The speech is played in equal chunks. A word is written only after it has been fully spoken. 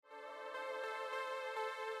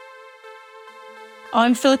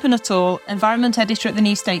I'm Philippa Nuttall, Environment Editor at The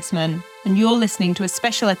New Statesman, and you're listening to a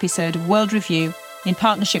special episode of World Review in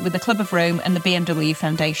partnership with the Club of Rome and the BMW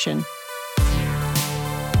Foundation.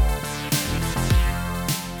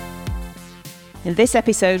 In this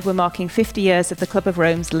episode, we're marking 50 years of the Club of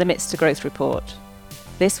Rome's Limits to Growth report.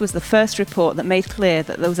 This was the first report that made clear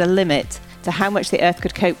that there was a limit to how much the Earth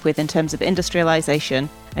could cope with in terms of industrialisation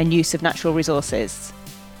and use of natural resources.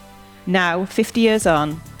 Now, 50 years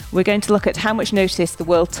on, we're going to look at how much notice the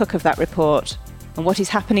world took of that report and what is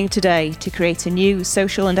happening today to create a new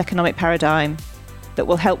social and economic paradigm that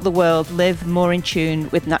will help the world live more in tune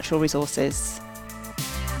with natural resources.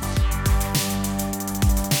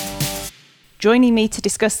 Joining me to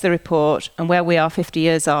discuss the report and where we are 50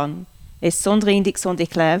 years on is Sandrine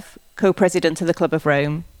Dixon-Desclèves, co-president of the Club of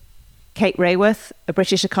Rome, Kate Raworth, a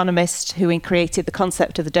British economist who created the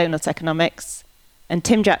concept of the donut economics, and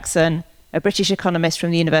Tim Jackson, a British economist from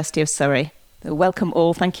the University of Surrey. So welcome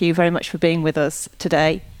all. Thank you very much for being with us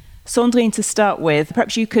today. Sandrine, to start with,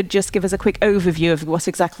 perhaps you could just give us a quick overview of what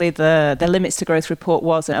exactly the Limits to Growth report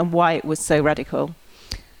was and why it was so radical.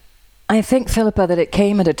 I think, Philippa, that it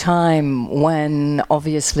came at a time when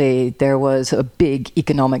obviously there was a big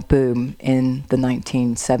economic boom in the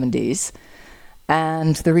 1970s.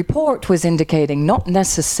 And the report was indicating not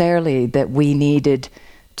necessarily that we needed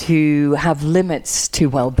to have limits to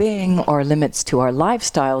well-being or limits to our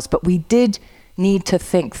lifestyles, but we did need to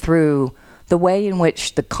think through the way in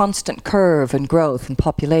which the constant curve and growth in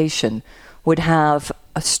population would have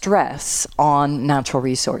a stress on natural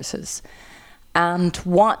resources. And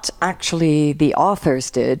what actually the authors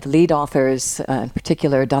did, the lead authors, in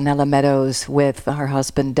particular Donella Meadows with her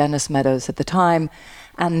husband Dennis Meadows at the time,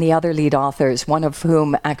 and the other lead authors, one of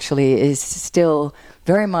whom actually is still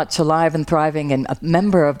very much alive and thriving and a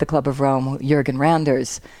member of the Club of Rome, Jürgen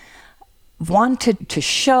Randers, wanted to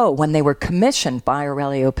show when they were commissioned by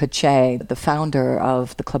Aurelio Peccei, the founder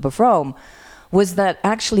of the Club of Rome, was that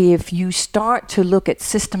actually if you start to look at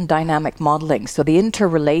system dynamic modeling, so the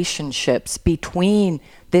interrelationships between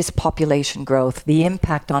this population growth, the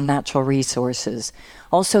impact on natural resources,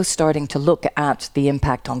 also starting to look at the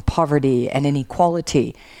impact on poverty and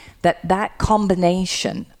inequality, that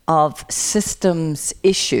combination of systems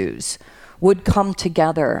issues would come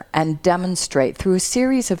together and demonstrate through a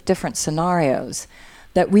series of different scenarios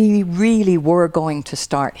that we really were going to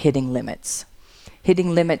start hitting limits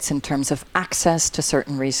in terms of access to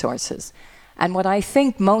certain resources. And what I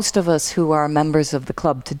think most of us who are members of the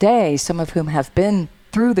club today, some of whom have been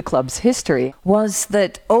through the club's history, was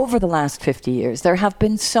that over the last 50 years, there have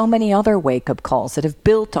been so many other wake-up calls that have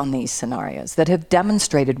built on these scenarios, that have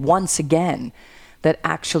demonstrated once again that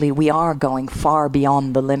actually we are going far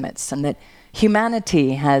beyond the limits, and that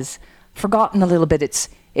humanity has forgotten a little bit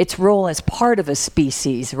its role as part of a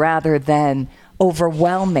species rather than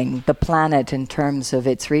overwhelming the planet in terms of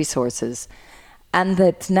its resources. And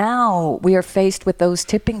that now we are faced with those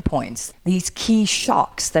tipping points, these key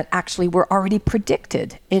shocks that actually were already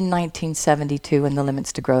predicted in 1972 in the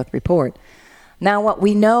Limits to Growth report. Now what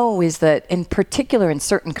we know is that in particular in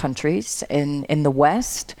certain countries in the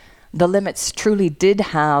West, the limits truly did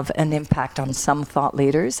have an impact on some thought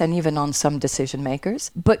leaders and even on some decision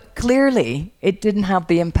makers. But clearly, it didn't have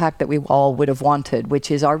the impact that we all would have wanted,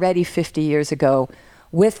 which is already 50 years ago,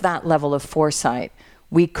 with that level of foresight,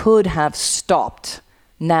 we could have stopped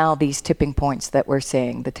now these tipping points that we're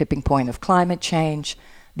seeing, the tipping point of climate change,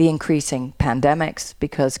 the increasing pandemics,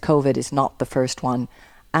 because COVID is not the first one,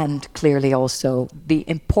 and clearly also the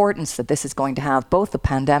importance that this is going to have, both the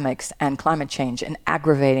pandemics and climate change, in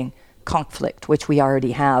aggravating conflict, which we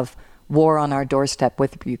already have, war on our doorstep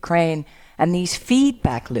with Ukraine, and these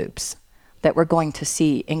feedback loops that we're going to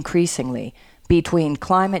see increasingly between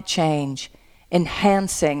climate change,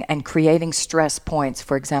 enhancing and creating stress points,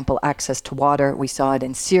 for example, access to water. We saw it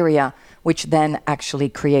in Syria, which then actually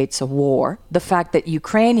creates a war. The fact that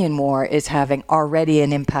Ukrainian war is having already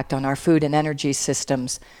an impact on our food and energy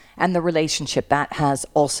systems, and the relationship that has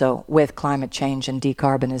also with climate change and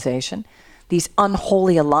decarbonization. These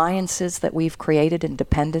unholy alliances that we've created and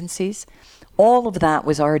dependencies, all of that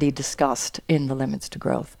was already discussed in the Limits to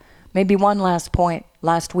Growth. Maybe one last point.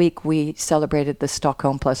 Last week we celebrated the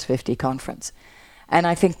Stockholm Plus 50 conference, and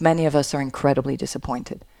I think many of us are incredibly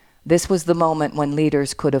disappointed. This was the moment when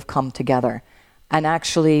leaders could have come together, and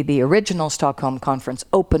actually the original Stockholm conference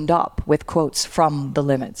opened up with quotes from the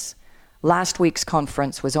limits. Last week's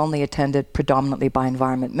conference was only attended predominantly by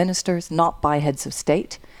environment ministers, not by heads of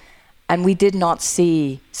state. And we did not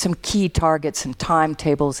see some key targets and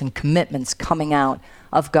timetables and commitments coming out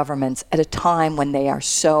of governments at a time when they are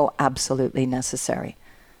so absolutely necessary.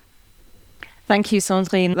 Thank you,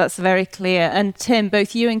 Sandrine. That's very clear. And Tim,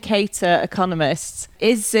 both you and Kate are economists.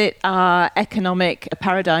 Is it our economic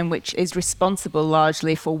paradigm which is responsible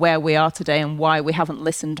largely for where we are today and why we haven't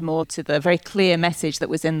listened more to the very clear message that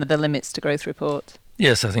was in the Limits to Growth report?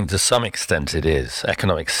 Yes, I think to some extent it is.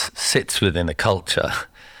 Economics sits within a culture,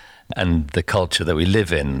 and the culture that we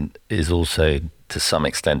live in is also to some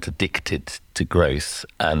extent addicted to growth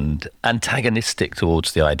and antagonistic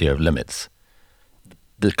towards the idea of limits.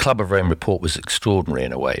 The Club of Rome report was extraordinary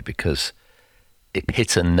in a way because it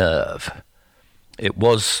hit a nerve. It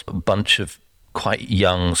was a bunch of quite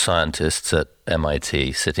young scientists at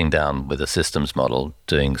MIT sitting down with a systems model,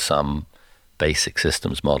 doing some basic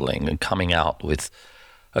systems modeling and coming out with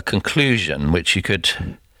a conclusion which you could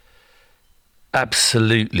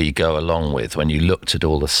absolutely go along with when you looked at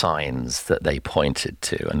all the signs that they pointed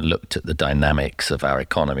to and looked at the dynamics of our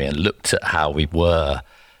economy and looked at how we were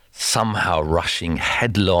somehow rushing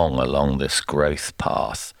headlong along this growth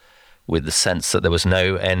path with the sense that there was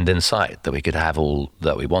no end in sight, that we could have all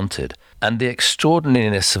that we wanted. And the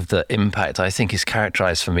extraordinariness of the impact, I think, is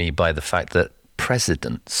characterized for me by the fact that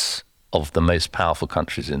presidents of the most powerful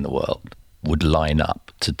countries in the world would line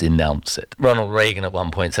up to denounce it. Ronald Reagan at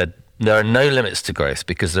one point said, there are no limits to growth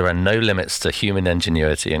because there are no limits to human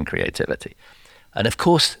ingenuity and creativity. And of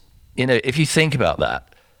course, if you think about that,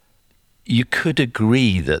 you could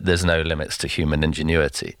agree that there's no limits to human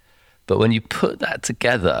ingenuity. But when you put that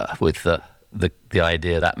together with the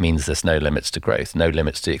idea that means there's no limits to growth, no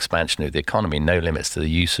limits to the expansion of the economy, no limits to the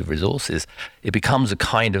use of resources, it becomes a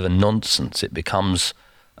kind of a nonsense. It becomes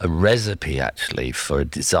a recipe, actually, for a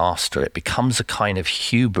disaster. It becomes a kind of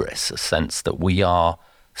hubris, a sense that we are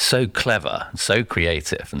so clever, so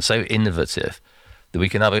creative, and so innovative that we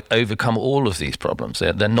can overcome all of these problems.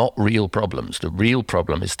 They're not real problems. The real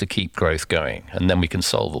problem is to keep growth going, and then we can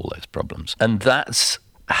solve all those problems. And that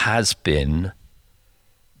has been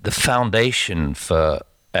the foundation for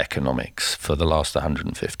economics for the last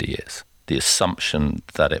 150 years, the assumption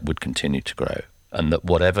that it would continue to grow, and that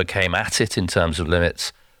whatever came at it in terms of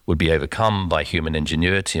limits would be overcome by human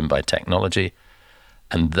ingenuity and by technology.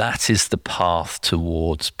 And that is the path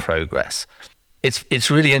towards progress. It's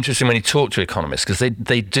really interesting when you talk to economists because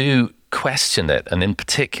they do question it. And in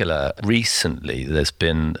particular, recently, there's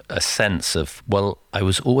been a sense of, well, I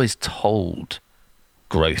was always told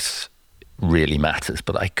growth really matters,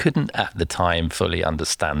 but I couldn't at the time fully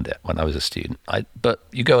understand it when I was a student. But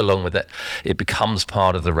you go along with it. It becomes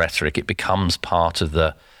part of the rhetoric. It becomes part of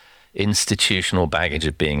the institutional baggage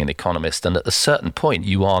of being an economist. And at a certain point,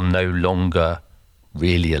 you are no longer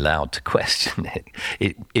really allowed to question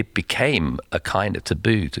it. It became a kind of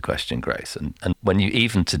taboo to question growth. And when you,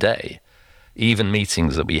 even today, even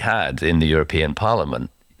meetings that we had in the European Parliament,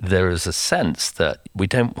 there is a sense that we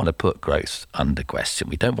don't want to put growth under question.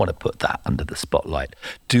 We don't want to put that under the spotlight.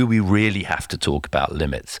 Do we really have to talk about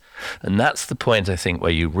limits? And that's the point, I think, where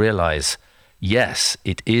you realize, yes,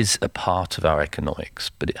 it is a part of our economics,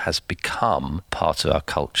 but it has become part of our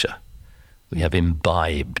culture. We have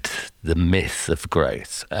imbibed the myth of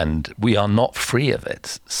growth, and we are not free of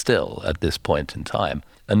it still at this point in time.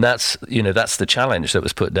 And that's the challenge that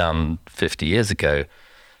was put down 50 years ago.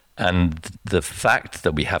 And the fact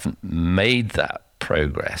that we haven't made that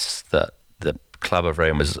progress that the Club of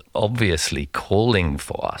Rome is obviously calling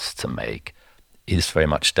for us to make is very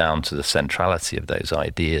much down to the centrality of those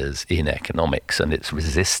ideas in economics and its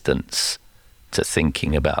resistance to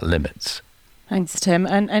thinking about limits. Thanks, Tim.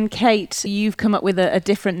 And Kate, you've come up with a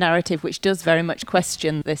different narrative which does very much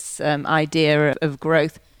question this idea of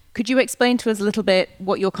growth. Could you explain to us a little bit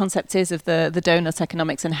what your concept is of the donut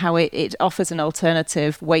economics and how it offers an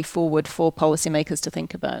alternative way forward for policymakers to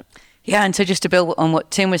think about? Yeah, and so just to build on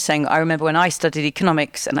what Tim was saying, I remember when I studied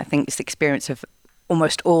economics, and I think it's the experience of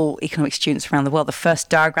almost all economic students around the world, the first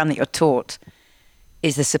diagram that you're taught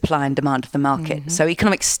is the supply and demand of the market. Mm-hmm. So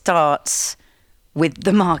economics starts with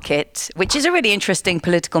the market, which is a really interesting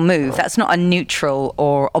political move. That's not a neutral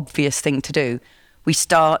or obvious thing to do. We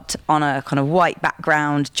start on a kind of white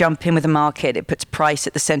background, jump in with the market, it puts price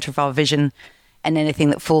at the center of our vision, and anything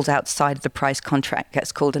that falls outside of the price contract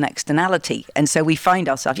gets called an externality. And so we find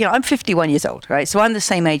ourselves, I'm 51 years old, right? So I'm the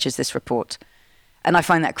same age as this report. And I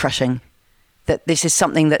find that crushing, that this is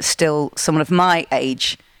something that still someone of my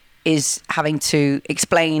age is having to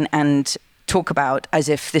explain and talk about as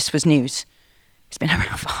if this was news. It's been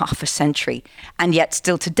around for half a century. And yet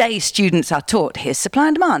still today, students are taught, here's supply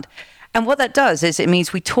and demand. And what that does is it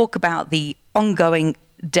means we talk about the ongoing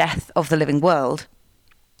death of the living world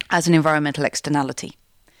as an environmental externality.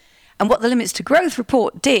 And what the Limits to Growth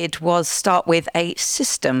report did was start with a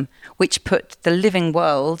system which put the living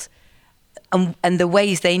world and the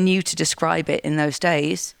ways they knew to describe it in those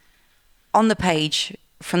days on the page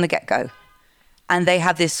from the get-go. And they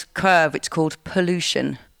have this curve, it's called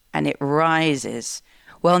pollution, and it rises.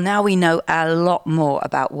 Well, now we know a lot more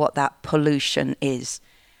about what that pollution is.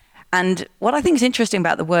 And what I think is interesting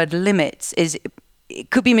about the word limits is it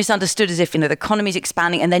could be misunderstood as if, the economy's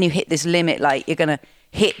expanding and then you hit this limit, like you're going to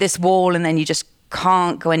hit this wall and then you just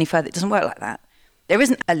can't go any further. It doesn't work like that. There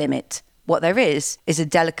isn't a limit. What there is a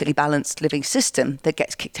delicately balanced living system that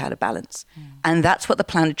gets kicked out of balance. And that's what the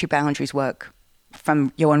planetary boundaries work.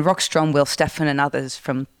 From Johan Rockström, Will Steffen and others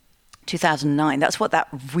from 2009. That's what that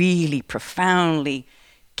really profoundly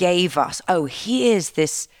gave us. Oh, here's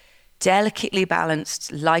this delicately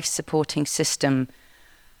balanced, life-supporting system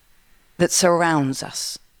that surrounds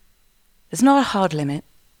us. There's not a hard limit.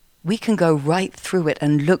 We can go right through it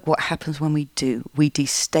and look what happens when we do. We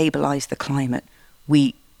destabilize the climate.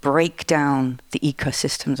 We break down the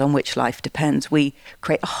ecosystems on which life depends. We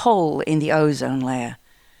create a hole in the ozone layer.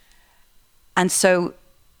 And so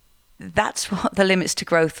that's what the Limits to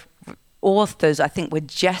Growth authors, I think, were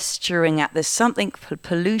gesturing at. There's something for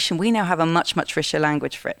pollution. We now have a much, much richer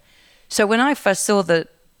language for it. So when I first saw the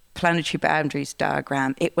planetary boundaries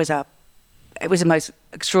diagram, it was a most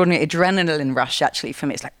extraordinary adrenaline rush, actually, for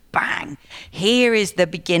me. It's like, bang, here is the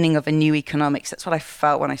beginning of a new economics. That's what I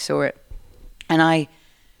felt when I saw it. And I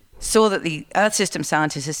saw that the Earth system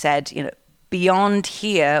scientists have said, beyond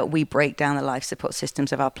here, we break down the life support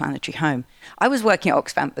systems of our planetary home. I was working at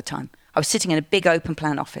Oxfam at the time. I was sitting in a big open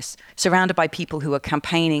plan office, surrounded by people who were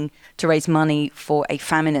campaigning to raise money for a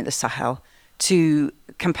famine in the Sahel, to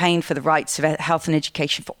campaign for the rights of health and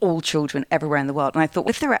education for all children everywhere in the world. And I thought,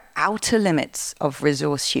 if there are outer limits of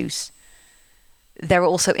resource use, there are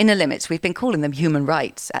also inner limits. We've been calling them human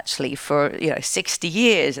rights, actually, for 60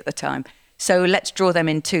 years at the time. So let's draw them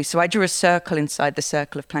in too. So I drew a circle inside the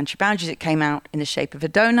circle of planetary boundaries. It came out in the shape of a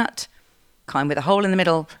donut, kind with a hole in the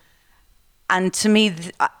middle. And to me,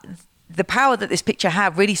 the power that this picture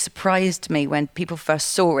had really surprised me when people first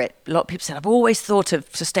saw it. A lot of people said, I've always thought of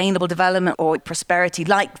sustainable development or prosperity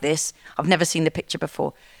like this. I've never seen the picture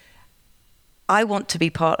before. I want to be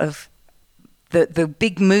part of the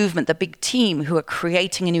big movement, the big team who are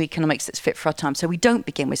creating a new economics that's fit for our time. So we don't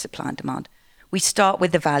begin with supply and demand. We start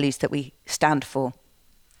with the values that we stand for.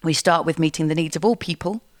 We start with meeting the needs of all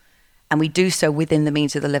people, and we do so within the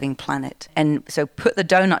means of the living planet. And so put the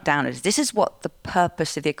donut down as this is what the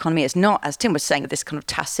purpose of the economy is. Not, as Tim was saying, this kind of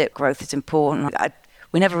tacit growth is important.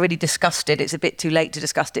 We never really discussed it. It's a bit too late to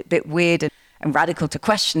discuss it, a bit weird and radical to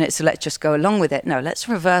question it, so let's just go along with it. No, let's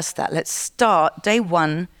reverse that. Let's start day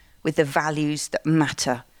one with the values that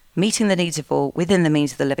matter, meeting the needs of all within the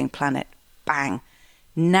means of the living planet. Bang.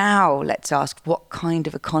 Now let's ask what kind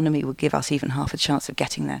of economy will give us even half a chance of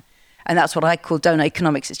getting there. And that's what I call donut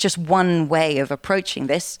economics. It's just one way of approaching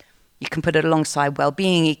this. You can put it alongside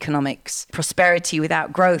well-being economics, prosperity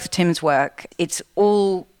without growth, Tim's work. It's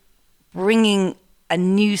all bringing a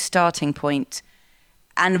new starting point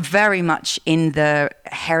and very much in the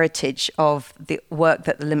heritage of the work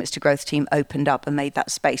that the Limits to Growth team opened up and made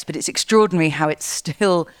that space. But it's extraordinary how it's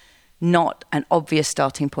still not an obvious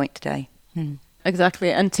starting point today.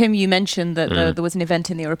 Exactly. And Tim, you mentioned that there was an event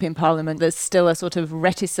in the European Parliament. There's still a sort of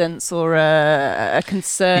reticence or a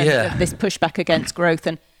concern of this pushback against growth.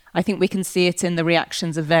 And I think we can see it in the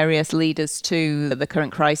reactions of various leaders to the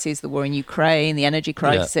current crises, the war in Ukraine, the energy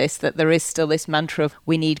crisis, that there is still this mantra of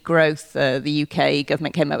we need growth. The UK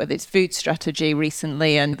government came out with its food strategy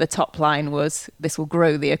recently, and the top line was this will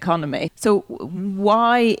grow the economy. So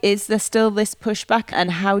why is there still this pushback,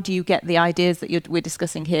 and how do you get the ideas that we're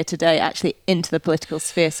discussing here today actually into the political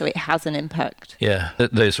sphere so it has an impact? Yeah,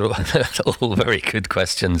 those are all very good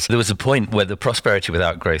questions. There was a point where the Prosperity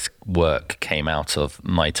Without Growth work came out of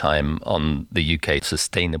my time on the UK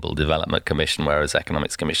Sustainable Development Commission, where I was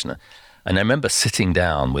Economics Commissioner. And I remember sitting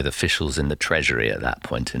down with officials in the Treasury at that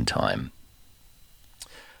point in time.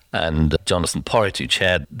 And Jonathan Porritt, who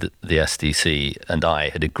chaired the SDC, and I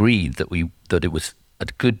had agreed that it was a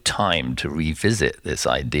good time to revisit this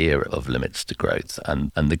idea of limits to growth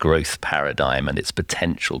and the growth paradigm and its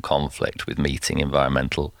potential conflict with meeting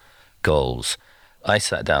environmental goals. I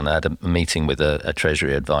sat down, I had a meeting with a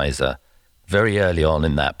Treasury advisor very early on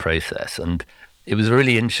in that process, and it was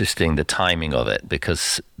really interesting, the timing of it,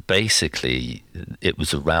 because basically it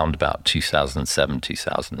was around about 2007,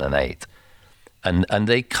 2008. And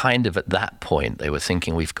they kind of, at that point, they were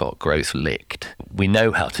thinking, we've got growth licked. We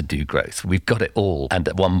know how to do growth. We've got it all. And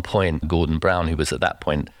at one point, Gordon Brown, who was at that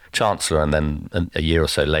point Chancellor and then a year or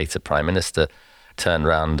so later Prime Minister, turned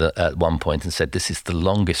around at one point and said, this is the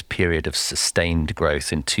longest period of sustained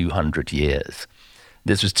growth in 200 years.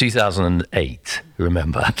 This was 2008,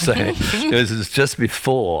 remember? So it was just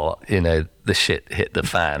before, the shit hit the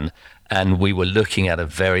fan. And we were looking at a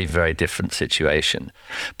very, very different situation.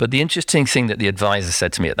 But the interesting thing that the advisor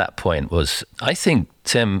said to me at that point was, I think,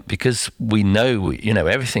 Tim, because we know,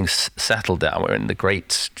 everything's settled down. We're in the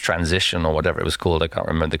great transition or whatever it was called. I can't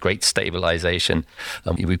remember, the great stabilization.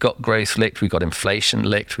 We've got growth licked. We've got inflation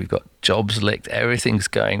licked. We've got jobs licked. Everything's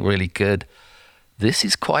going really good. This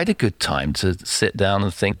is quite a good time to sit down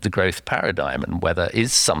and think the growth paradigm and whether it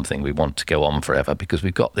is something we want to go on forever, because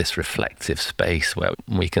we've got this reflective space where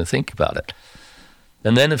we can think about it.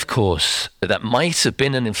 And then, of course, that might have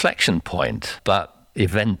been an inflection point, but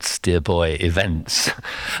events, dear boy, events.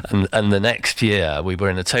 And the next year, we were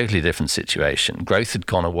in a totally different situation. Growth had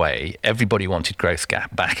gone away. Everybody wanted growth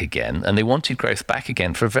back again. And they wanted growth back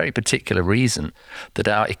again for a very particular reason, that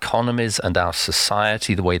our economies and our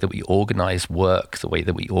society, the way that we organize work, the way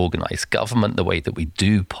that we organize government, the way that we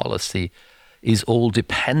do policy, is all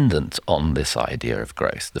dependent on this idea of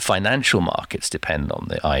growth. The financial markets depend on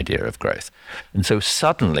the idea of growth. And so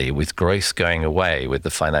suddenly, with growth going away with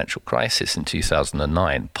the financial crisis in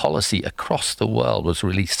 2009, policy across the world was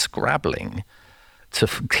really scrabbling to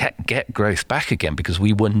get growth back again, because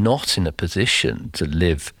we were not in a position to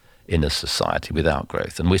live in a society without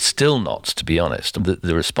growth. And we're still not, to be honest.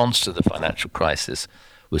 The response to the financial crisis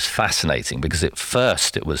was fascinating, because at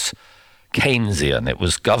first it was Keynesian. It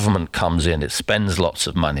was government comes in, it spends lots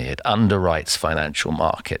of money, it underwrites financial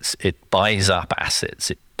markets, it buys up assets,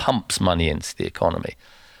 it pumps money into the economy.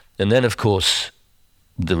 And then, of course,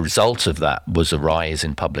 the result of that was a rise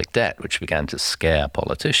in public debt, which began to scare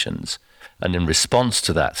politicians. And in response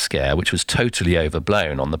to that scare, which was totally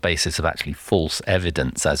overblown on the basis of actually false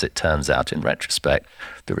evidence, as it turns out in retrospect,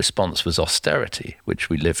 the response was austerity, which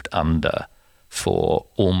we lived under for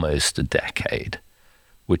almost a decade,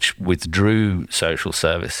 which withdrew social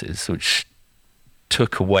services, which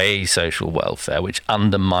took away social welfare, which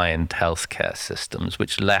undermined healthcare systems,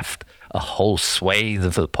 which left a whole swathe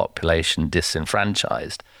of the population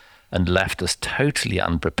disenfranchised and left us totally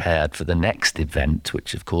unprepared for the next event,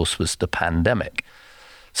 which of course was the pandemic.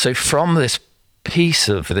 So from this piece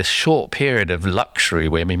of this short period of luxury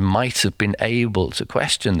where we might have been able to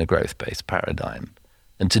question the growth-based paradigm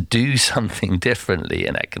and to do something differently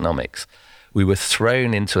in economics, we were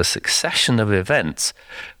thrown into a succession of events,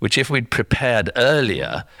 which if we'd prepared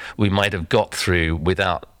earlier, we might have got through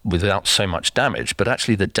without so much damage. But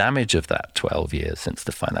actually the damage of that 12 years since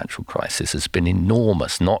the financial crisis has been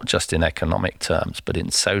enormous, not just in economic terms, but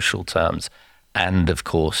in social terms and, of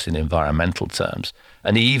course, in environmental terms.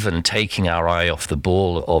 And even taking our eye off the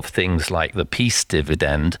ball of things like the peace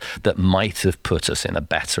dividend that might have put us in a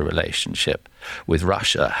better relationship with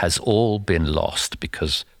Russia has all been lost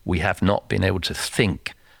because we have not been able to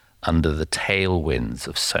think under the tailwinds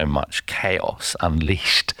of so much chaos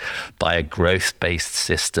unleashed by a growth-based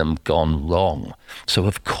system gone wrong. So,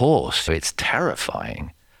 of course, it's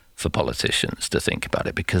terrifying for politicians to think about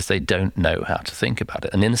it because they don't know how to think about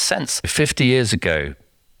it. And in a sense, 50 years ago,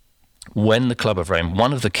 when the Club of Rome,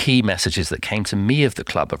 one of the key messages that came to me of the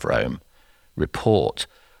Club of Rome report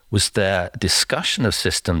was their discussion of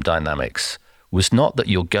system dynamics was not that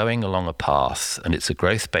you're going along a path and it's a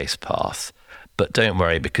growth-based path, but don't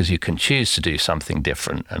worry because you can choose to do something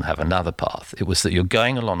different and have another path. It was that you're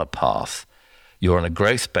going along a path, you're on a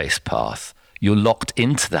growth-based path, you're locked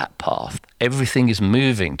into that path. Everything is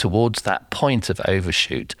moving towards that point of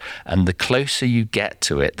overshoot. And the closer you get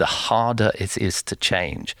to it, the harder it is to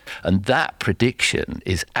change. And that prediction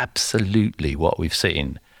is absolutely what we've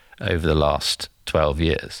seen over the last 12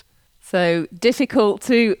 years. So difficult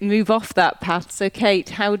to move off that path. So Kate,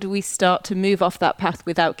 how do we start to move off that path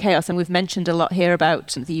without chaos? And we've mentioned a lot here about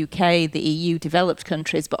the UK, the EU, developed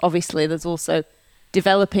countries, but obviously there's also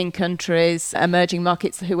developing countries, emerging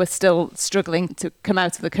markets who are still struggling to come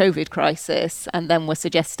out of the COVID crisis, and then we're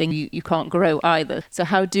suggesting you can't grow either. So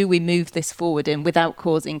how do we move this forward without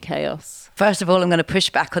causing chaos? First of all, I'm going to push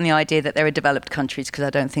back on the idea that there are developed countries because I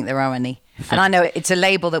don't think there are any. And I know it's a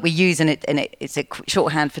label that we use and it's a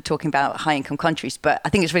shorthand for talking about high-income countries, but I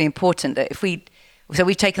think it's really important that So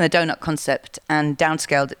we've taken the donut concept and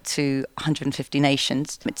downscaled it to 150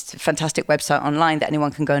 nations. It's a fantastic website online that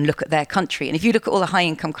anyone can go and look at their country. And if you look at all the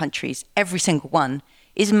high-income countries, every single one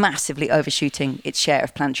is massively overshooting its share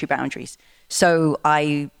of planetary boundaries. So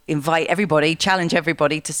I challenge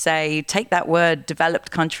everybody to say, take that word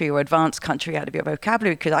developed country or advanced country out of your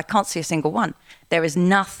vocabulary, because I can't see a single one. There is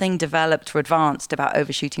nothing developed or advanced about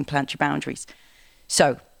overshooting planetary boundaries.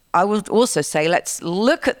 So I will also say, let's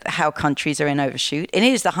look at how countries are in overshoot. It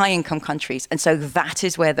is the high-income countries. And so that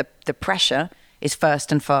is where the pressure is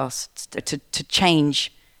first and fast to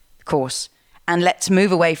change course. And let's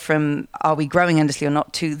move away from are we growing endlessly or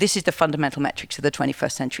not to this is the fundamental metrics of the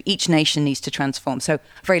 21st century. Each nation needs to transform. So a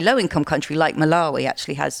very low-income country like Malawi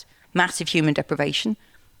actually has massive human deprivation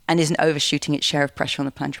and isn't overshooting its share of pressure on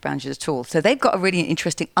the planetary boundaries at all. So they've got a really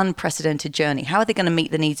interesting, unprecedented journey. How are they going to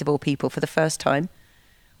meet the needs of all people for the first time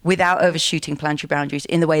without overshooting planetary boundaries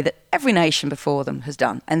in the way that every nation before them has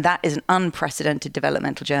done? And that is an unprecedented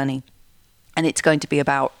developmental journey. And it's going to be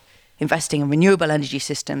about investing in renewable energy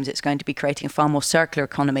systems. It's going to be creating a far more circular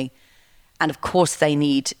economy. And of course, they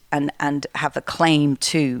need and have a claim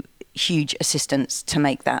to huge assistance to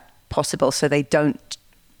make that possible so they don't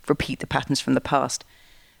repeat the patterns from the past.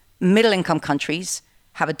 Middle-income countries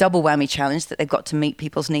have a double whammy challenge that they've got to meet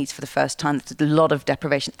people's needs for the first time. There's a lot of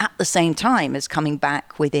deprivation at the same time as coming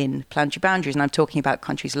back within planetary boundaries. And I'm talking about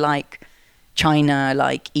countries like China,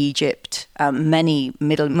 like Egypt, many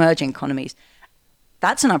middle emerging economies.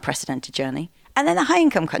 That's an unprecedented journey. And then the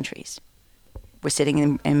high-income countries. We're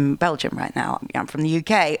sitting in Belgium right now. I'm from the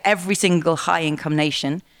UK. Every single high-income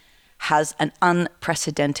nation has an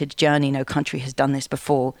unprecedented journey. No country has done this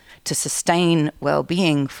before to sustain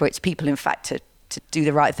well-being for its people. In fact, to do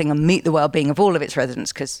the right thing and meet the well-being of all of its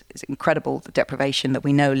residents, because it's incredible the deprivation that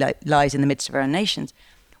we know lies in the midst of our own nations,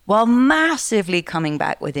 while massively coming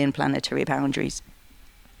back within planetary boundaries.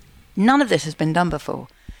 None of this has been done before.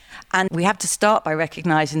 And we have to start by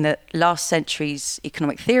recognizing that last century's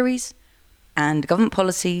economic theories and government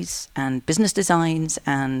policies and business designs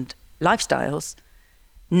and lifestyles,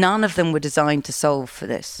 none of them were designed to solve for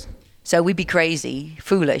this. So we'd be crazy,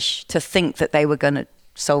 foolish, to think that they were going to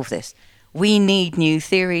solve this. We need new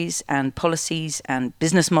theories and policies and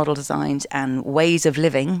business model designs and ways of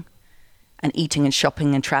living and eating and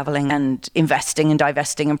shopping and traveling and investing and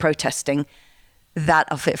divesting and protesting that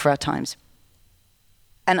are fit for our times.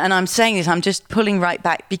 And I'm saying this, I'm just pulling right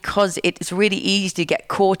back because it's really easy to get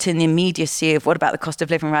caught in the immediacy of what about the cost of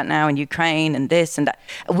living right now in Ukraine and this and that.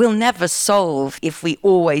 We'll never solve if we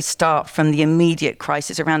always start from the immediate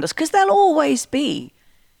crisis around us, because there'll always be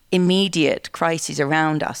immediate crises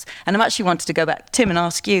around us. And I actually wanted to go back, Tim, and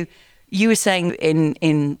ask you, you were saying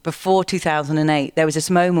in before 2008, there was this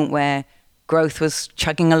moment where growth was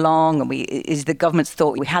chugging along and the government's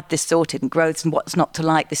thought we had this sorted and growth and what's not to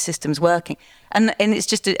like, the system's working. And it's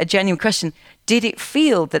just a genuine question. Did it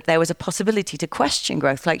feel that there was a possibility to question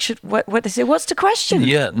growth? Like, what's to question?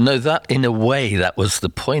 Yeah, no, that in a way, that was the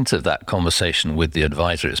point of that conversation with the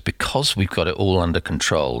advisor. It's because we've got it all under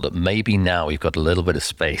control that maybe now we've got a little bit of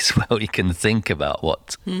space where we can think about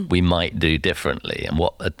what we might do differently and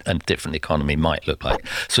what a different economy might look like.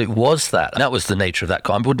 So it was that. And that was the nature of that.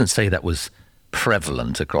 I wouldn't say that was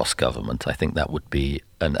prevalent across government. I think that would be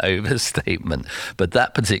an overstatement. But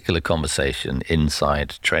that particular conversation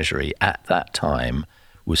inside Treasury at that time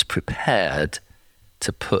was prepared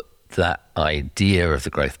to put that idea of the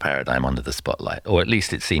growth paradigm under the spotlight, or at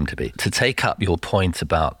least it seemed to be. To take up your point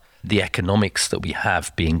about the economics that we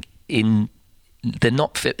have being they're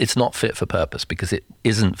not fit. It's not fit for purpose because it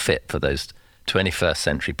isn't fit for those 21st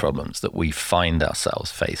century problems that we find ourselves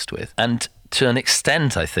faced with. And to an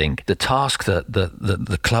extent, I think, the task that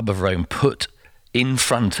the Club of Rome put in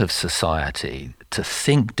front of society to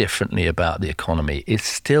think differently about the economy is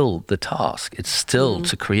still the task. It's still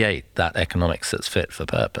to create that economics that's fit for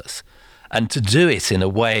purpose. And to do it in a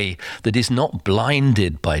way that is not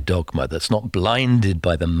blinded by dogma, that's not blinded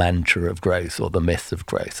by the mantra of growth or the myth of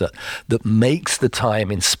growth, that makes the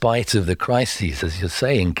time, in spite of the crises, as you're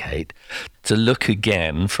saying, Kate, to look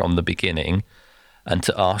again from the beginning and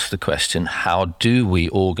to ask the question, how do we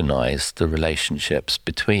organize the relationships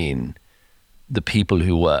between the people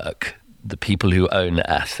who work, the people who own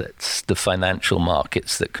assets, the financial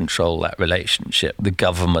markets that control that relationship, the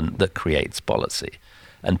government that creates policy?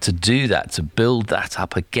 And to do that, to build that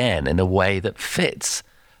up again in a way that fits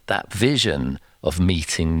that vision of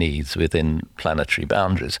meeting needs within planetary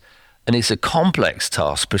boundaries. And it's a complex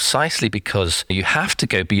task precisely because you have to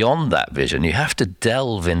go beyond that vision. You have to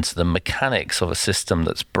delve into the mechanics of a system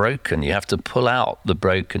that's broken. You have to pull out the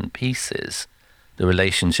broken pieces, the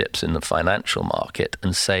relationships in the financial market,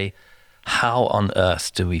 and say, how on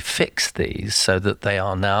earth do we fix these so that they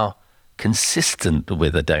are now consistent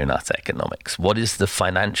with a donut economics? What is the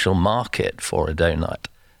financial market for a donut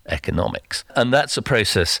economics? And that's a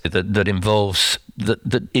process that involves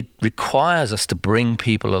that it requires us to bring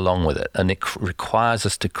people along with it, and it requires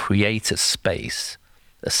us to create a space,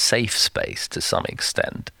 a safe space to some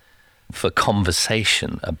extent, for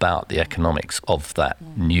conversation about the economics of that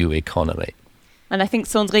new economy. And I think,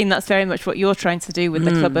 Sandrine, that's very much what you're trying to do with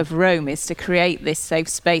the Club of Rome, is to create this safe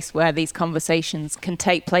space where these conversations can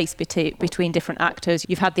take place between different actors.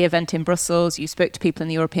 You've had the event in Brussels, you spoke to people in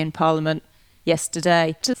the European Parliament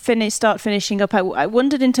yesterday. To finishing up, I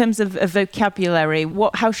wondered in terms of vocabulary,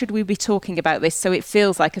 how should we be talking about this so it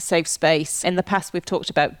feels like a safe space? In the past, we've talked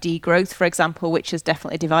about degrowth, for example, which has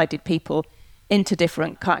definitely divided people into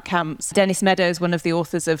different camps. Dennis Meadows, one of the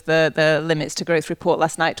authors of the Limits to Growth report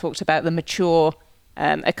last night, talked about the mature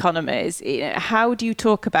economies. How do you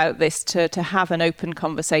talk about this to have an open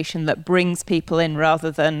conversation that brings people in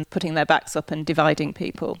rather than putting their backs up and dividing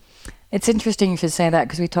people? It's interesting you should say that,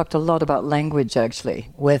 because we talked a lot about language, actually,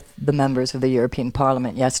 with the members of the European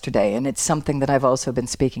Parliament yesterday. And it's something that I've also been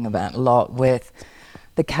speaking about a lot with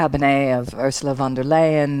the cabinet of Ursula von der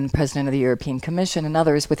Leyen, President of the European Commission, and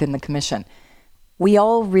others within the Commission. We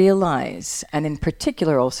all realize, and in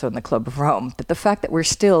particular also in the Club of Rome, that the fact that we're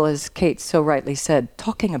still, as Kate so rightly said,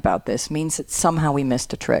 talking about this means that somehow we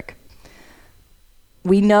missed a trick.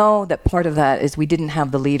 We know that part of that is we didn't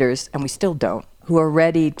have the leaders, and we still don't, who are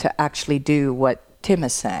ready to actually do what Tim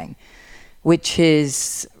is saying, which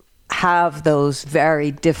is have those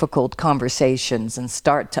very difficult conversations and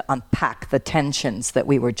start to unpack the tensions that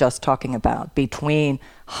we were just talking about between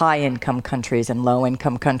high-income countries and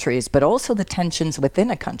low-income countries, but also the tensions within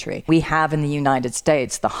a country. We have in the United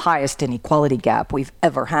States the highest inequality gap we've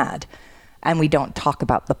ever had, and we don't talk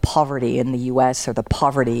about the poverty in the US or the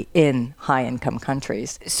poverty in high-income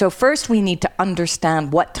countries. So first we need to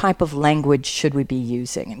understand what type of language should we be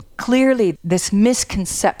using. And clearly this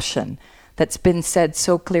misconception that's been said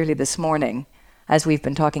so clearly this morning as we've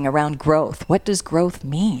been talking around growth. What does growth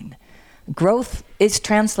mean? Growth is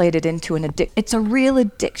translated into it's a real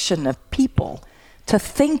addiction of people to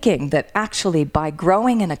thinking that actually by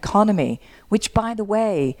growing an economy, which by the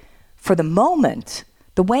way, for the moment,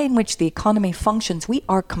 the way in which the economy functions, we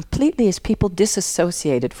are completely as people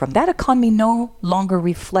disassociated from. That economy no longer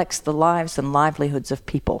reflects the lives and livelihoods of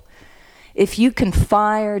people. If you can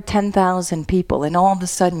fire 10,000 people and all of a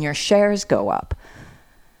sudden your shares go up,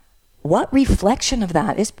 what reflection of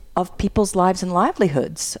that is of people's lives and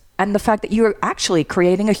livelihoods? And the fact that you're actually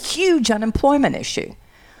creating a huge unemployment issue.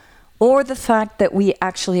 Or the fact that we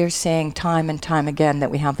actually are saying time and time again that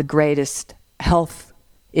we have the greatest health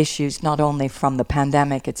issues, not only from the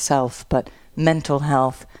pandemic itself, but mental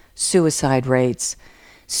health, suicide rates.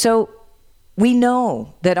 So we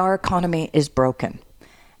know that our economy is broken.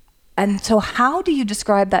 And so how do you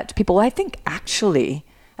describe that to people? I think actually,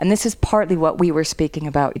 and this is partly what we were speaking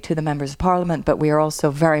about to the members of parliament, but we are also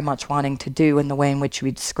very much wanting to do in the way in which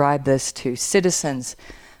we describe this to citizens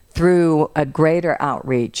through a greater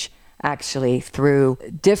outreach, actually through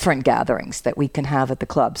different gatherings that we can have at the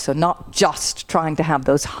club. So not just trying to have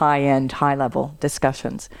those high-end, high-level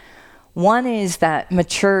discussions. One is that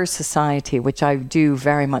mature society, which I do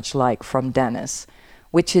very much like from Dennis,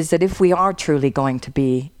 which is that if we are truly going to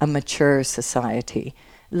be a mature society,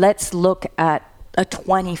 let's look at a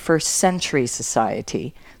 21st century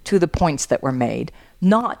society to the points that were made,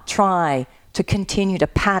 not try to continue to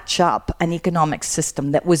patch up an economic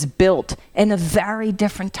system that was built in a very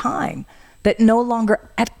different time, that no longer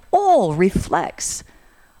at all reflects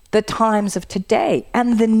the times of today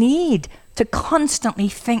and the need to constantly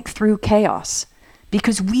think through chaos.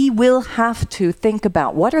 Because we will have to think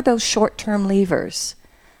about what are those short-term levers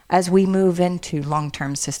as we move into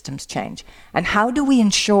long-term systems change. And how do we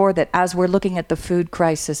ensure that as we're looking at the food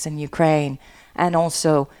crisis in Ukraine and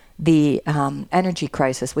also the energy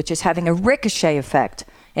crisis, which is having a ricochet effect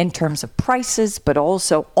in terms of prices, but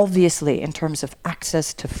also obviously in terms of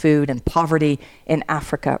access to food and poverty in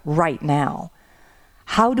Africa right now,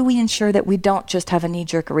 how do we ensure that we don't just have a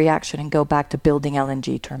knee-jerk reaction and go back to building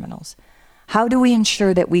LNG terminals? How do we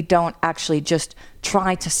ensure that we don't actually just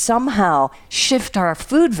try to somehow shift our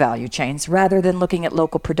food value chains rather than looking at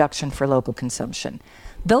local production for local consumption?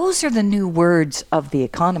 Those are the new words of the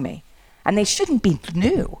economy, and they shouldn't be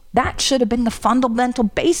new. That should have been the fundamental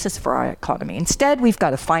basis for our economy. Instead, we've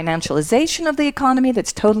got a financialization of the economy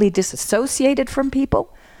that's totally disassociated from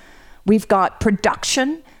people. We've got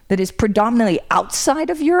production that is predominantly outside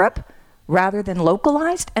of Europe rather than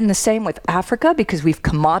localized, and the same with Africa, because we've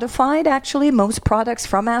commodified actually most products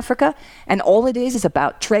from Africa, and all it is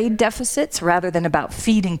about trade deficits rather than about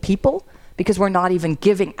feeding people, because we're not even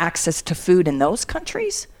giving access to food in those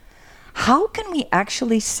countries. How can we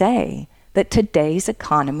actually say that today's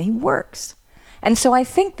economy works? And so I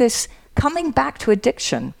think this coming back to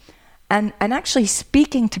addiction and actually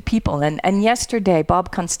speaking to people, and yesterday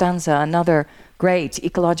Bob Constanza, another great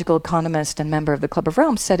ecological economist and member of the Club of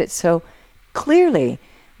Rome, said it so clearly,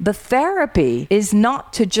 The therapy is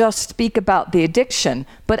not to just speak about the addiction,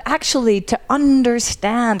 but actually to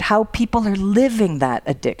understand how people are living that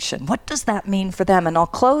addiction. What does that mean for them? And I'll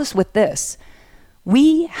close with this.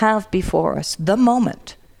 We have before us the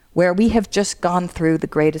moment where we have just gone through the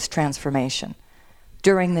greatest transformation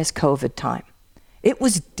during this COVID time. It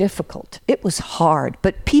was difficult, it was hard,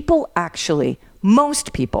 but people actually,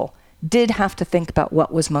 most people, did have to think about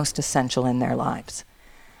what was most essential in their lives.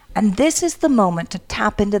 And this is the moment to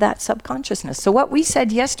tap into that subconsciousness. So what we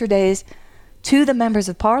said yesterday is to the members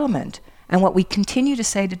of parliament, and what we continue to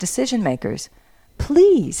say to decision makers,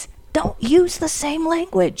 please don't use the same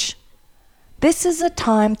language. This is a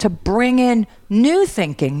time to bring in new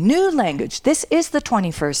thinking, new language. This is the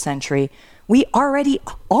 21st century. We already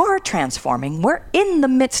are transforming. We're in the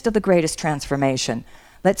midst of the greatest transformation.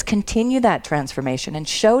 Let's continue that transformation and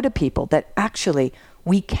show to people that actually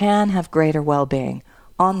we can have greater well-being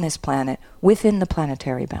on this planet within the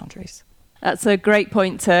planetary boundaries. That's a great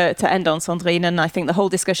point to end on, Sandrine, and I think the whole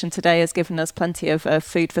discussion today has given us plenty of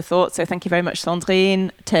food for thought. So thank you very much,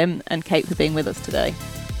 Sandrine, Tim and Kate, for being with us today.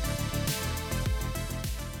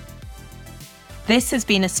 This has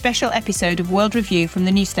been a special episode of World Review from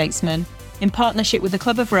The New Statesman in partnership with the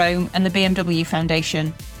Club of Rome and the BMW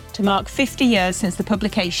Foundation to mark 50 years since the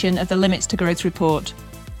publication of the Limits to Growth report.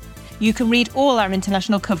 You can read all our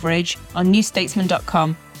international coverage on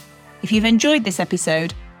newstatesman.com. If you've enjoyed this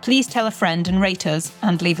episode, please tell a friend and rate us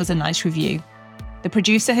and leave us a nice review. The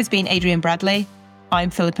producer has been Adrian Bradley. I'm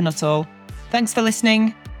Philippa Nuttall. Thanks for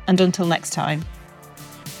listening, and until next time.